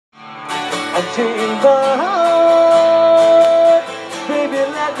unchain my heart. Baby,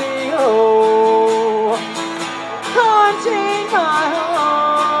 let me go. Unchain my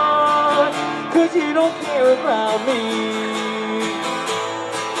heart, 'cause you don't care about me.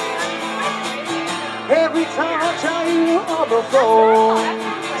 Every time I try you on the phone,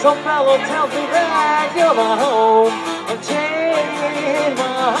 some fellow tells me that you're my home. Unchain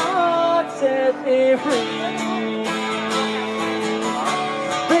my heart, set me free.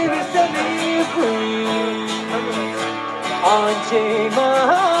 Baby, set me free. Unchain my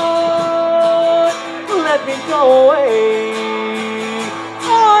heart, let me go away.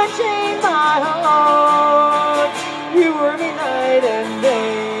 Unchain my heart, you were me night and day.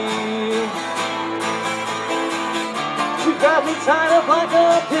 You got me tied up like a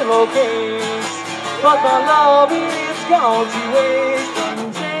pillowcase, but my love is gone to waste.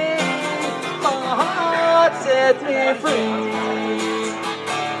 Unchain my heart, set me free.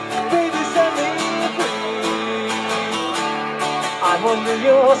 Baby, set me free. I'm under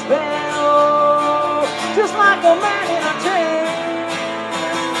your spell, just like a man in a chain.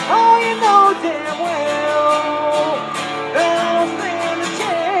 Oh, you know damn well that I'll stand a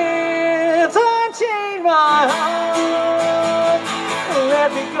chance. Unchain my heart, let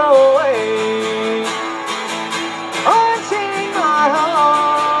me go away. Unchain my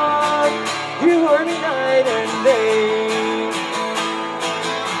heart, you hurt me night and day.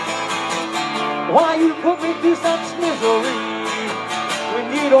 Why you put me through such misery when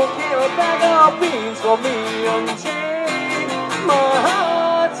you don't care a bag of beans for me? Unchain my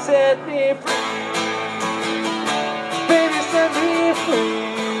heart, set me free. Baby, set me free.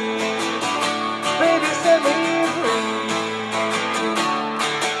 Baby, set me free.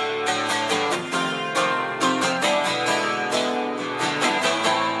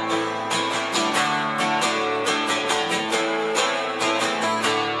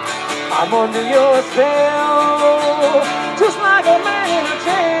 I'm under your spell, just like a man in a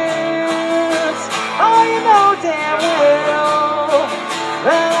trance. Oh, you know damn well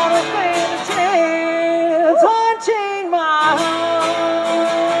that I don't stand a chance. Unchain my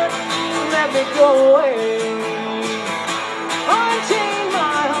heart, let me go away. Unchain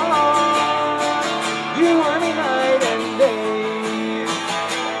my heart, you were me night and day.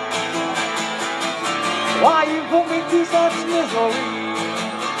 Why you put me through such misery?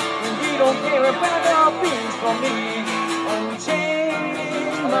 Don't care about all things for me.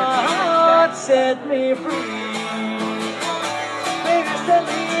 Unchain my heart, set me free. Baby, set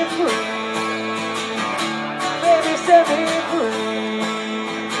me free. Baby, set me free.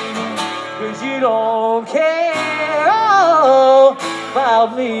 'Cause you don't care about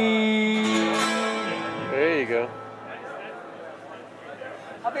me. There you go.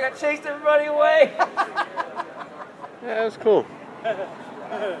 I think I chased everybody away. Yeah, that was cool.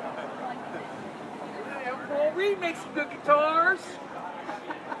 Well, Reed makes some good guitars.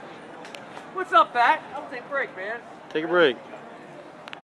 What's up, Pat? I'll take a break, man. Take a break.